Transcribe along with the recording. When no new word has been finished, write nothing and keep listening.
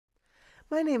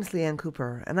My name's Leanne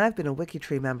Cooper, and I've been a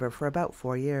WikiTree member for about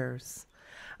 4 years.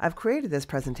 I've created this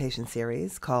presentation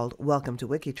series called Welcome to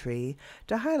WikiTree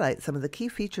to highlight some of the key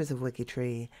features of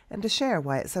WikiTree and to share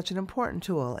why it's such an important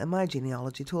tool in my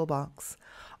genealogy toolbox.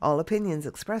 All opinions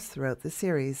expressed throughout this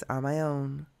series are my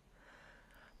own.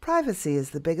 Privacy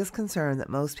is the biggest concern that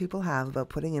most people have about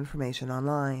putting information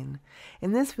online.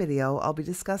 In this video, I'll be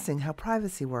discussing how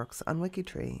privacy works on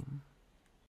WikiTree.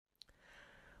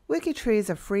 WikiTree is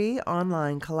a free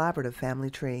online collaborative family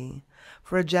tree.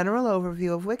 For a general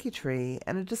overview of WikiTree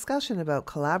and a discussion about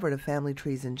collaborative family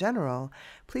trees in general,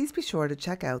 please be sure to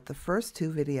check out the first 2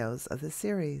 videos of this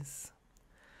series.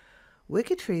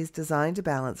 WikiTree is designed to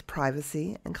balance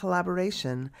privacy and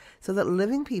collaboration so that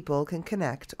living people can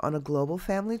connect on a global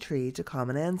family tree to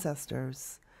common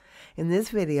ancestors. In this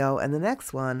video and the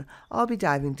next one, I'll be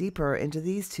diving deeper into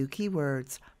these 2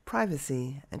 keywords,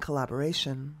 privacy and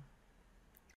collaboration.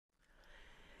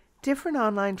 Different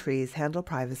online trees handle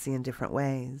privacy in different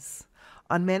ways.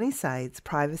 On many sites,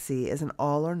 privacy is an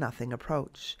all-or-nothing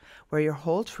approach, where your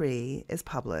whole tree is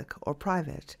public or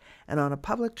private, and on a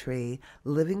public tree,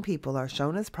 living people are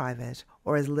shown as private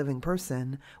or as living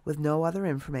person with no other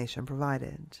information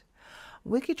provided.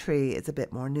 WikiTree is a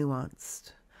bit more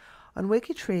nuanced. On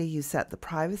WikiTree, you set the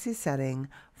privacy setting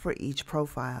for each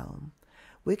profile.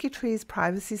 WikiTree's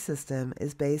privacy system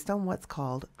is based on what's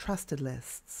called trusted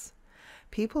lists.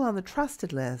 People on the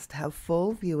trusted list have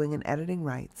full viewing and editing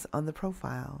rights on the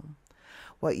profile.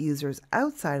 What users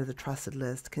outside of the trusted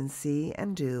list can see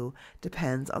and do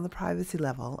depends on the privacy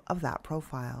level of that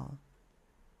profile.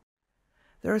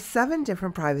 There are 7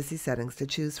 different privacy settings to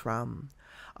choose from.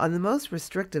 On the most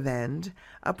restrictive end,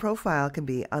 a profile can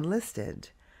be unlisted,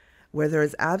 where there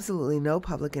is absolutely no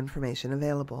public information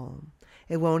available.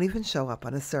 It won't even show up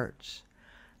on a search.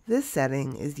 This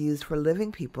setting is used for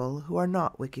living people who are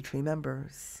not WikiTree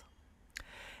members.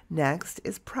 Next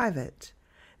is private.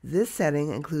 This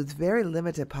setting includes very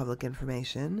limited public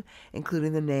information,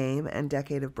 including the name and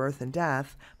decade of birth and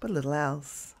death, but little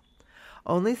else.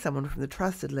 Only someone from the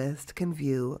trusted list can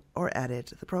view or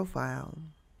edit the profile.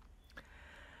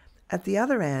 At the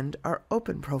other end are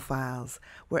open profiles,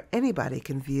 where anybody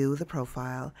can view the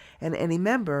profile, and any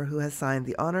member who has signed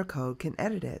the honor code can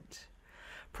edit it.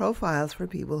 Profiles for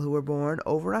people who were born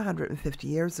over 150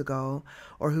 years ago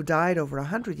or who died over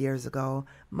 100 years ago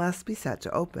must be set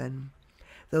to open,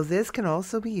 though this can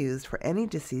also be used for any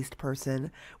deceased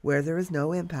person where there is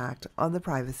no impact on the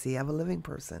privacy of a living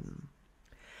person.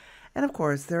 And of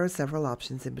course, there are several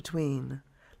options in between.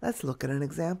 Let's look at an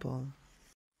example.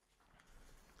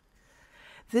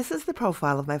 This is the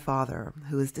profile of my father,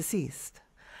 who is deceased.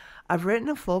 I've written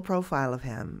a full profile of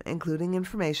him, including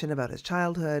information about his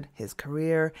childhood, his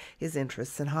career, his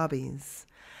interests and hobbies.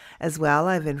 As well,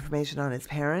 I have information on his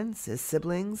parents, his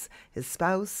siblings, his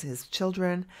spouse, his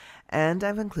children, and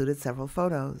I've included several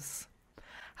photos.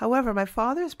 However, my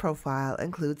father's profile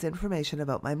includes information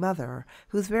about my mother,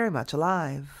 who is very much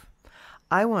alive.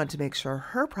 I want to make sure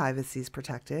her privacy is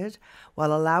protected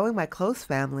while allowing my close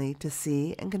family to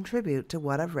see and contribute to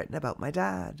what I've written about my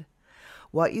dad.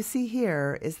 What you see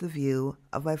here is the view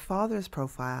of my father's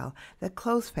profile that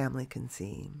close family can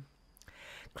see.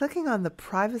 Clicking on the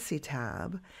Privacy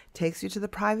tab takes you to the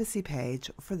privacy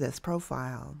page for this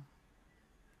profile.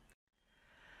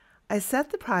 I set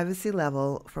the privacy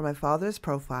level for my father's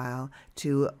profile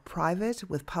to Private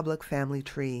with Public Family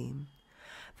Tree.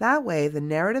 That way, the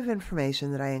narrative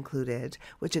information that I included,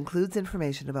 which includes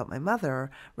information about my mother,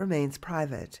 remains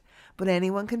private, but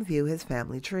anyone can view his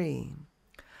family tree.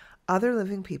 Other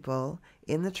living people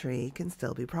in the tree can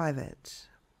still be private.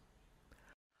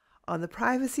 On the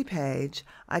privacy page,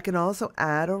 I can also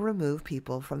add or remove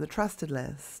people from the trusted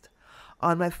list.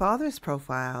 On my father's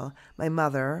profile, my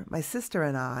mother, my sister,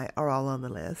 and I are all on the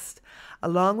list,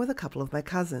 along with a couple of my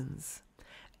cousins.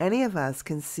 Any of us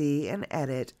can see and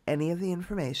edit any of the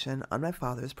information on my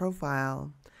father's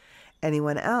profile.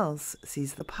 Anyone else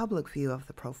sees the public view of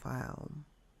the profile.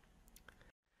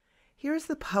 Here's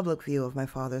the public view of my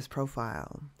father's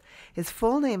profile. His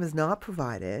full name is not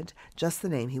provided, just the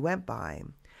name he went by,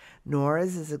 nor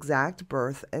is his exact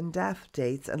birth and death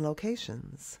dates and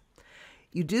locations.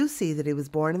 You do see that he was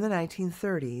born in the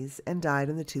 1930s and died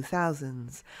in the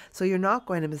 2000s, so you're not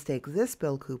going to mistake this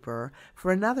Bill Cooper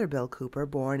for another Bill Cooper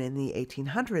born in the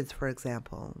 1800s, for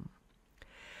example.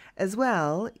 As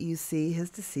well, you see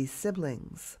his deceased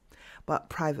siblings, but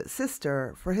private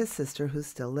sister for his sister who's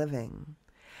still living.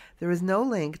 There is no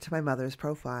link to my mother's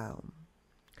profile.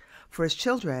 For his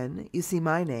children, you see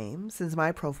my name, since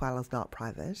my profile is not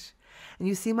private, and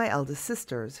you see my eldest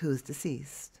sister's, who is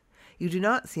deceased. You do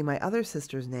not see my other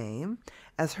sister's name,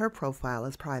 as her profile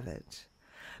is private.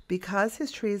 Because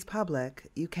his tree is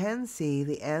public, you can see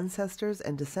the Ancestors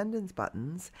and Descendants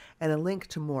buttons and a link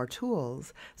to more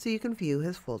tools so you can view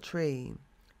his full tree.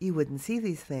 You wouldn't see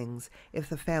these things if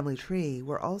the family tree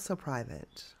were also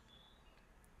private.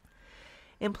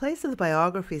 In place of the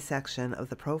biography section of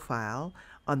the profile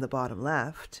on the bottom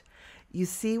left, you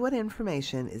see what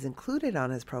information is included on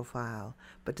his profile,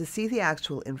 but to see the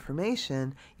actual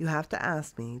information, you have to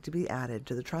ask me to be added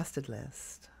to the trusted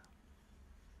list.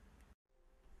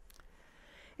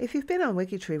 If you've been on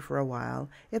WikiTree for a while,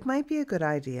 it might be a good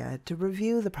idea to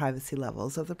review the privacy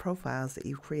levels of the profiles that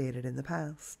you've created in the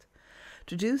past.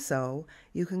 To do so,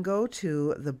 you can go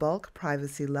to the Bulk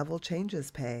Privacy Level Changes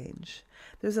page.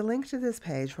 There's a link to this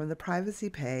page from the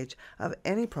privacy page of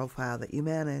any profile that you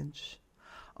manage.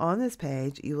 On this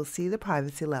page, you will see the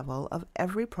privacy level of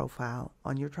every profile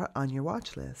on your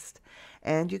watch list,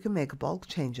 and you can make bulk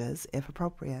changes if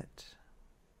appropriate.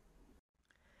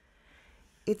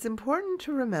 It's important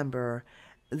to remember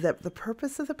that the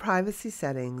purpose of the privacy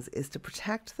settings is to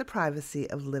protect the privacy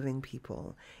of living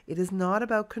people. It is not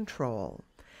about control.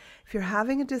 If you're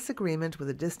having a disagreement with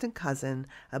a distant cousin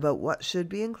about what should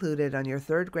be included on your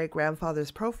third great-grandfather's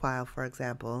profile, for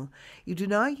example, you do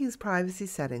not use privacy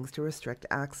settings to restrict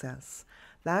access.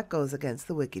 That goes against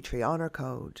the WikiTree Honor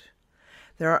Code.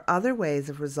 There are other ways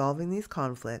of resolving these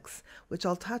conflicts, which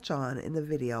I'll touch on in the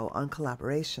video on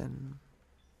collaboration.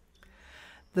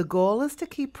 The goal is to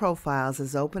keep profiles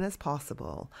as open as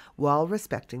possible while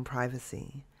respecting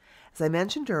privacy. As I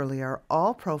mentioned earlier,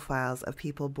 all profiles of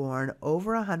people born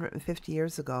over 150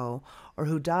 years ago or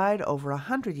who died over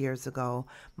 100 years ago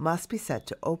must be set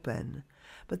to open.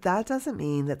 But that doesn't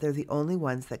mean that they're the only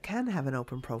ones that can have an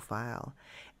open profile.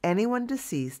 Anyone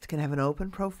deceased can have an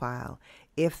open profile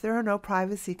if there are no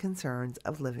privacy concerns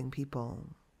of living people.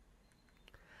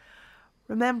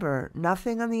 Remember,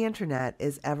 nothing on the internet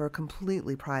is ever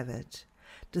completely private.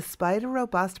 Despite a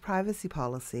robust privacy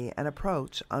policy and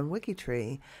approach on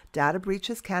WikiTree, data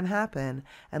breaches can happen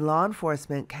and law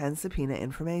enforcement can subpoena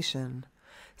information.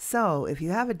 So, if you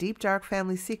have a deep, dark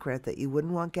family secret that you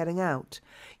wouldn't want getting out,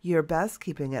 you're best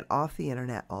keeping it off the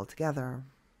internet altogether.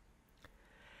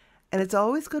 And it's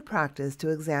always good practice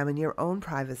to examine your own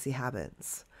privacy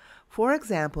habits. For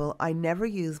example, I never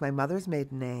use my mother's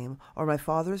maiden name or my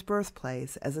father's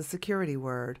birthplace as a security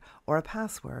word or a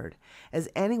password, as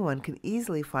anyone can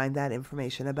easily find that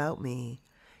information about me.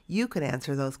 You could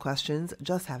answer those questions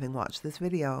just having watched this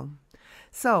video.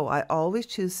 So I always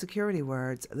choose security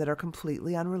words that are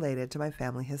completely unrelated to my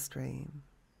family history.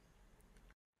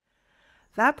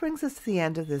 That brings us to the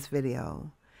end of this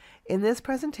video. In this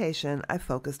presentation, I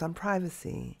focused on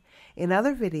privacy. In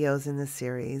other videos in this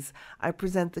series, I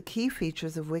present the key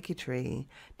features of WikiTree,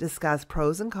 discuss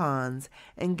pros and cons,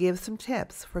 and give some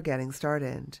tips for getting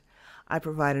started. I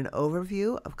provide an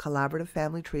overview of collaborative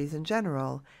family trees in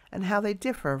general and how they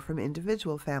differ from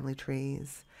individual family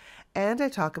trees. And I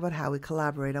talk about how we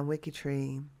collaborate on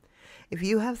WikiTree. If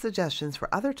you have suggestions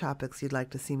for other topics you'd like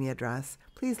to see me address,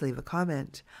 please leave a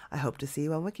comment. I hope to see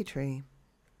you on WikiTree.